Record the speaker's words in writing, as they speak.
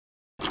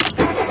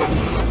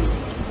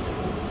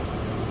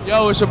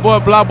Yo, it's your boy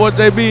BlocBoy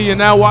JB. You're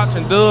now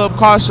watching Dub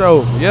Car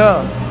Show.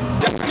 Yeah.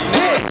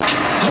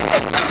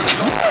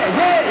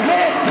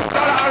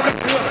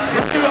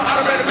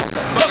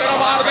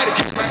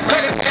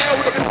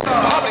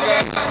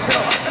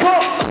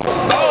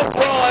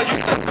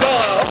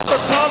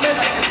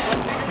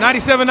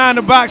 97.9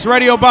 The Box,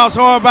 Radio Boss,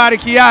 Hard Body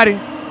Kiati.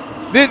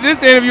 This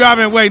the interview I've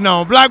been waiting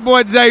on.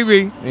 BlocBoy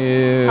JB.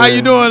 Yeah. How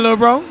you doing, little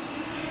bro?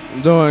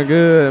 I'm doing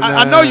good, man.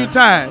 I know you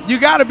tired. You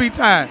gotta be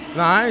tired.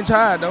 Nah, I ain't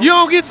tired, though. You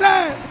don't get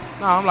tired?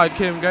 Nah, I'm like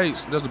Kim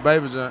Gates. That's the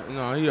baby giant. You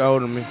know, he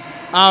older than me.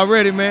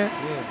 Already, man.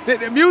 Yeah.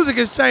 The music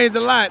has changed a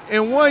lot.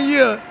 In 1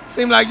 year,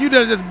 seemed like you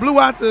just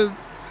blew out the...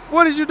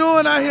 What is you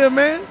doing out here,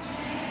 man?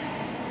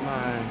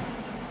 Man.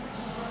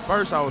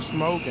 First, I was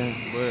smoking,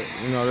 but,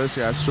 you know, this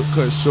got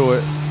cut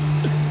short.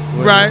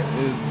 But Right.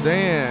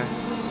 Then,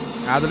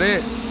 after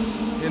that,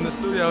 in the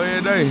studio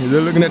every day, they're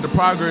looking at the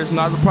progress,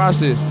 not the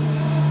process.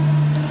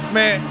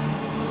 Man,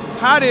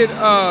 how did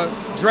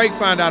Drake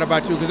find out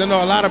about you? Because I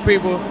know a lot of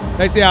people,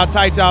 they see how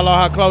tight y'all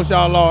are, how close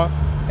y'all are,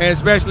 and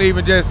especially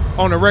even just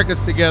on the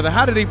records together.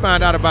 How did he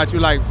find out about you,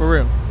 like, for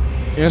real?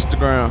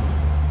 Instagram.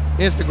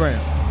 Instagram.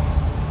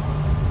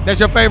 That's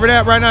your favorite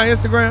app right now,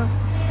 Instagram?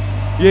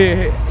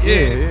 Yeah.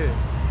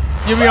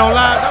 You be on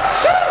live, though?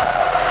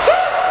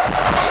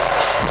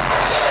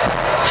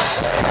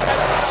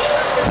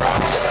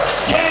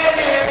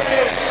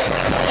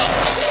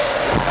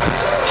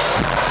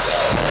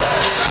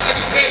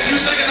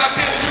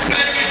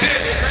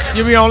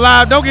 You be on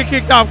live. Don't get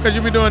kicked off because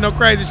you be doing no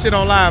crazy shit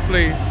on live,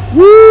 please.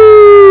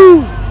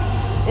 Woo!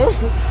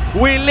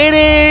 We lit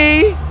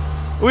it.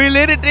 We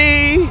lit it,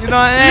 D. You know what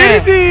I mean?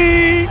 Lit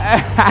it.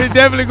 It's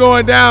definitely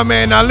going down,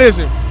 man. Now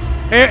listen,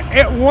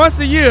 once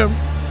a year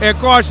at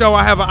Car Show,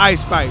 I have an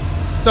ice fight.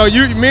 So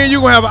me and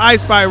you gonna have an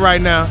ice fight right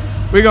now.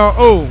 We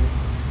gonna,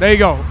 there you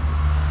go.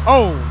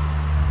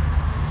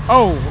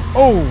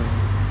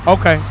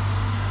 Okay.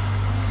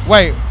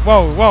 Wait,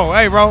 whoa,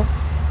 hey, bro.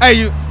 Hey,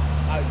 you.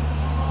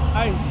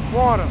 Ice,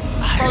 water.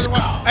 Ice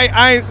cold.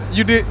 Hey,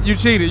 you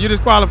cheated. You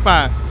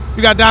disqualified.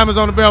 You got diamonds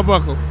on the belt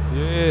buckle.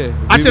 Yeah.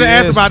 I should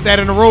have asked about that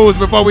in the rules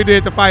before we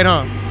did the fight,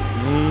 huh?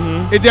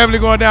 Mm-hmm. It's definitely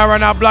going down right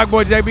now.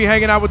 BlocBoy JB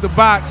hanging out with the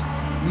box.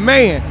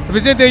 Man, if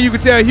there's anything you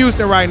could tell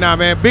Houston right now,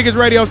 man, biggest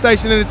radio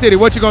station in the city,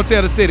 what you gonna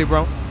tell the city,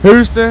 bro?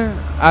 Houston,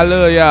 I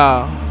love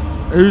y'all.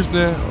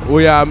 Houston,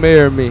 will y'all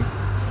marry me?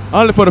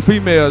 Only for the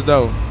females,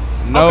 though.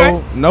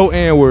 No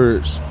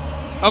N-words.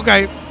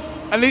 Okay.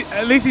 At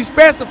least he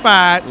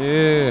specified.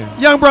 Yeah.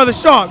 Young brother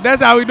Sharp. That's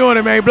how we doing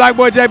it, man.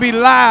 BlocBoy JB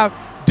live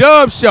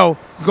dub show.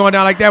 It's going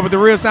down like that with the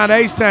real sound of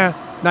H-Town.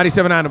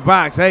 97.9 The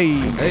Box. Hey.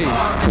 Hey.